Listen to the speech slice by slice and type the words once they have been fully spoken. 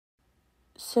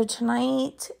So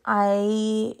tonight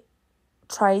I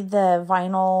tried the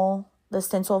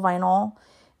stencil vinyl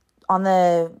on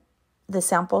the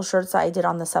sample shirts that I did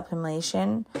on the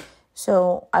Sublimation.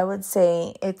 So I would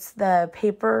say it's the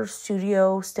Paper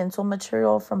Studio stencil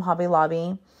material from Hobby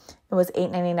Lobby. It was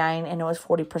 $8.99 and it was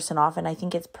 40% off. And I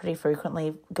think it's pretty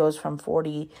frequently goes from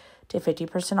 40 to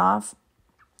 50% off.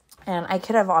 And I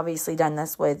could have obviously done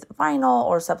this with vinyl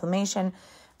or Sublimation,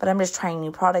 but I'm just trying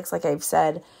new products like I've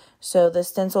said. So the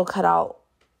stencil cutout,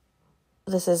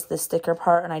 this is the sticker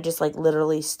part, and I just like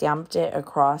literally stamped it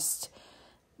across,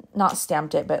 not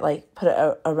stamped it, but like put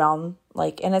it around,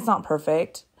 like, and it's not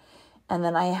perfect. And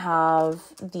then I have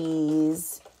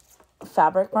these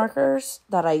fabric markers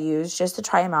that I use just to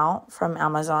try them out from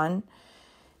Amazon.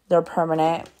 They're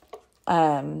permanent.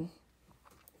 And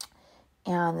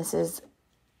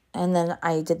then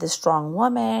I did the Strong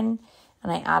Woman,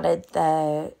 and I added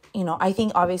I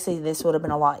think obviously this would have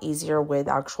been a lot easier with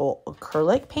actual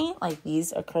acrylic paint, like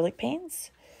these acrylic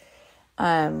paints.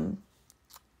 And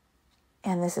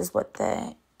this is what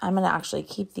I'm going to actually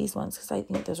keep these ones because I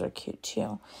think those are cute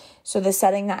too. So the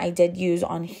setting that I did use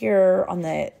on here on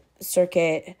the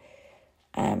Circut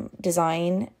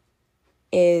design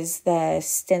is the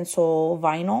stencil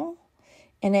vinyl,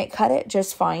 and it cut it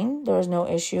just fine. There was no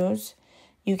issues.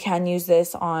 You can use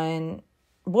this on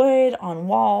wood, on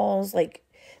walls. Like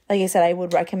I said, I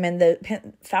would recommend the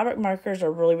fabric markers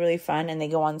are really, really fun and they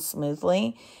go on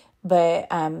smoothly, but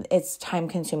it's time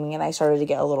consuming and I started to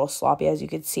get a little sloppy, as you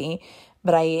could see.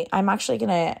 But I'm actually going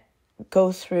to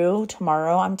go through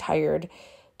tomorrow. I'm tired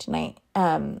tonight.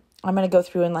 I'm going to go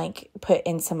through and like put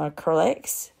in some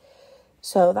acrylics.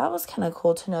 So that was kind of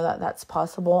cool to know that that's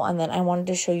possible. And then I wanted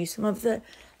to show you some of the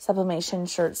Sublimation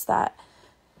shirts that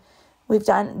we've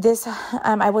done. This,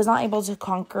 I was not able to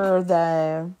conquer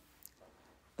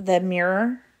the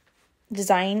mirror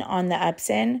design on the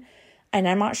Epson. And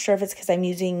I'm not sure if it's because I'm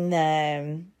using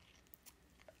the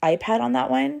iPad on that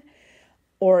one,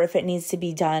 or if it needs to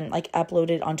be done, like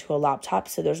uploaded onto a laptop,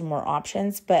 so there's more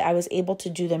options. But I was able to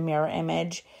do the mirror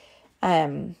image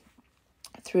through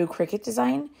Cricut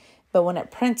Design. But when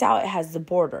it prints out, it has the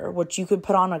border, which you could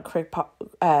put on on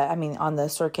the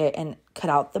Circut and cut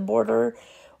out the border,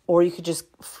 or you could just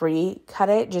free cut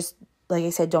it. Just like I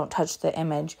said, don't touch the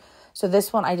image. So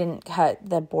this one, I didn't cut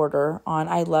the border on.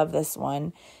 I love this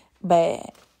one,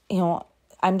 but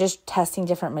I'm just testing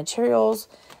different materials.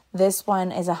 This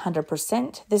one is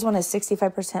 100%. This one is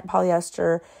 65%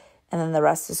 polyester, and then the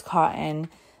rest is cotton.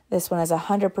 This one is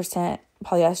 100%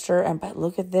 polyester, but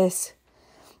look at this.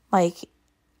 Like,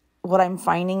 what I'm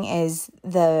finding is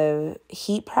the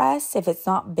heat press, if it's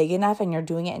not big enough and you're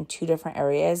doing it in two different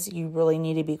areas, you really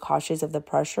need to be cautious of the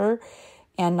pressure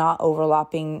and not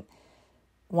overlapping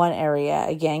one area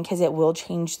again, because it will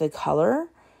change the color.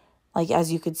 Like,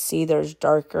 as you could see, there's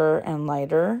darker and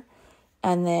lighter.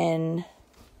 And then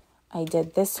I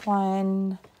did this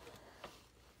one,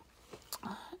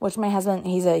 which my husband,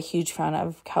 he's a huge fan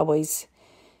of cowboys.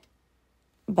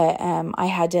 But I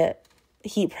had to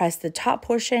heat press the top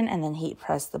portion and then heat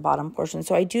press the bottom portion.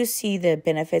 So I do see the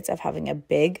benefits of having a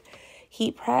big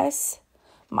heat press.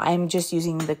 I'm just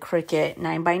using the Cricut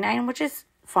 9x9, which is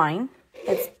fine.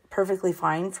 It's perfectly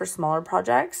fine for smaller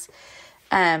projects.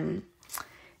 And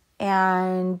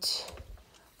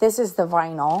this is the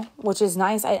vinyl, which is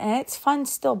nice. And it's fun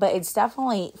still, but it's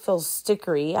definitely feels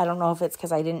stickery. I don't know if it's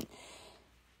because I didn't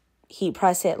heat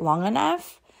press it long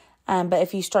enough. But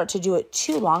if you start to do it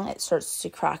too long, it starts to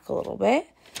crack a little bit.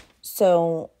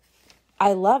 So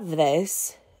I love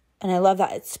this, and I love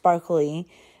that it's sparkly,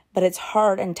 but it's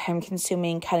hard and time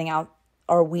consuming cutting out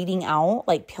or weeding out,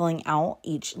 like peeling out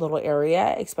each little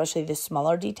area, especially the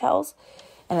smaller details.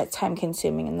 And it's time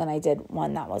consuming. And then I did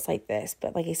one that was like this.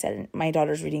 But like I said, my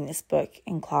daughter's reading this book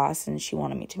in class and she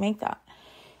wanted me to make that.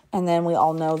 And then we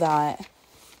all know that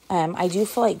I do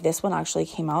feel like this one actually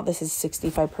came out. This is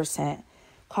 65%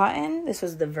 cotton. This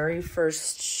was the very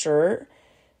first shirt.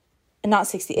 It's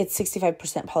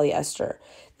 65% polyester.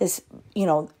 This,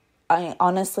 I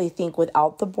honestly think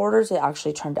without the borders, it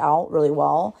actually turned out really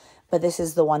well. But this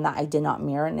is the one that I did not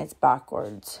mirror, and it's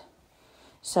backwards.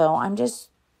 So I'm just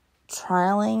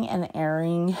trialing and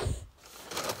erroring.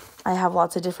 I have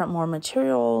lots of different more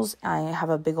materials. I have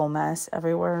a big old mess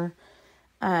everywhere.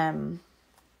 When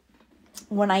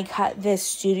I cut this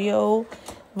studio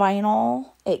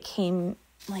vinyl, it came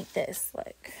like this,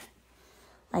 like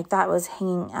that was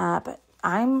hanging up.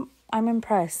 I'm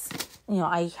impressed.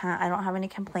 I don't have any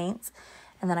complaints.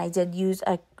 And then I did use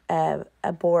a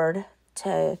board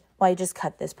to, I just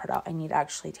cut this part out. I need to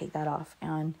actually take that off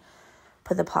and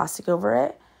put the plastic over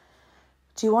it.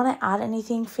 Do you want to add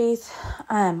anything, Faith?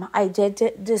 I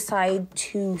did decide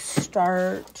to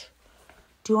start.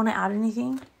 Do you want to add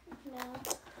anything?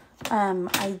 No.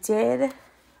 I did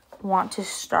want to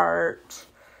start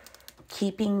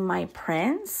keeping my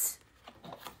prints.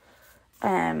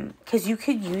 Because you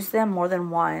could use them more than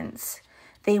once.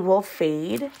 They will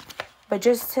fade, but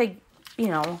just to, you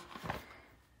know,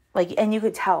 like, and you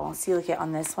could tell, see, look at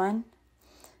on this one,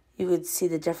 you would see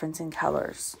the difference in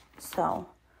colors. So,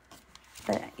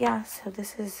 but yeah, so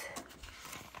this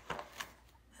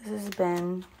has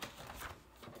been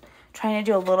trying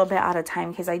to do a little bit at a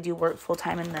time because I do work full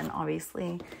time, and then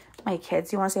obviously my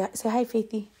kids. You want to say hi,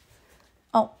 Faithy?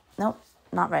 Oh, nope,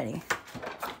 not ready.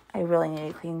 I really need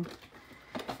to clean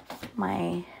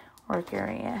my work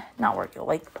area, not work,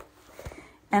 like,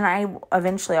 and I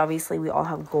eventually, obviously, we all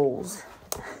have goals,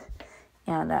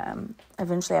 and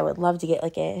eventually I would love to get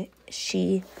like a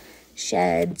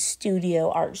shed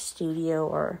studio, art studio,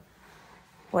 or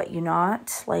what you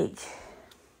not, like,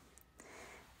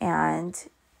 and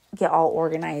get all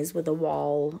organized with a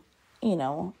wall, you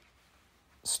know,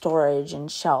 storage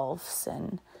and shelves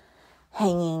and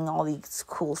hanging all these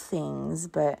cool things,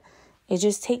 but it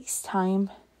just takes time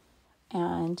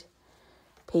and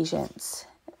patience.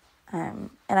 And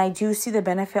I do see the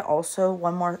benefit also.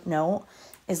 One more note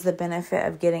is the benefit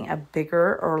of getting a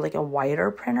bigger or like a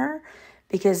wider printer,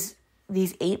 because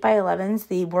these 8x11s,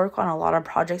 they work on a lot of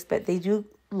projects, but they do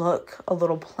look a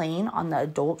little plain on the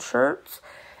adult shirts.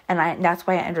 And that's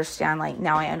why I understand, like,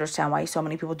 now I understand why so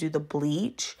many people do the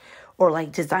bleach or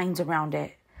like designs around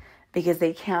it, because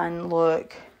they can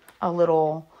look a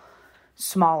little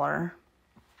smaller.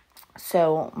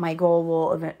 So my goal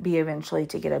will be eventually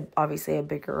to get obviously a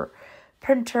bigger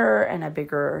printer and a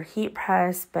bigger heat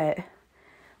press. But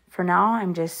for now,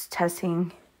 I'm just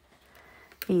testing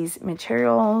these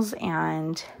materials,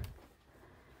 and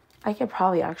I could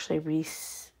probably actually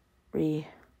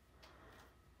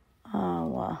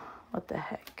well, what the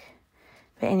heck.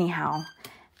 But anyhow,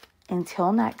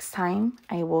 until next time,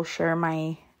 I will share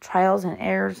my trials and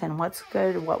errors and what's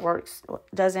good, what works, what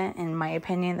doesn't. In my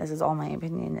opinion, this is all my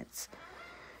opinion. It's,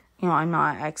 you know, I'm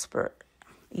not an expert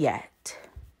yet.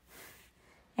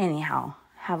 Anyhow,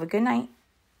 have a good night.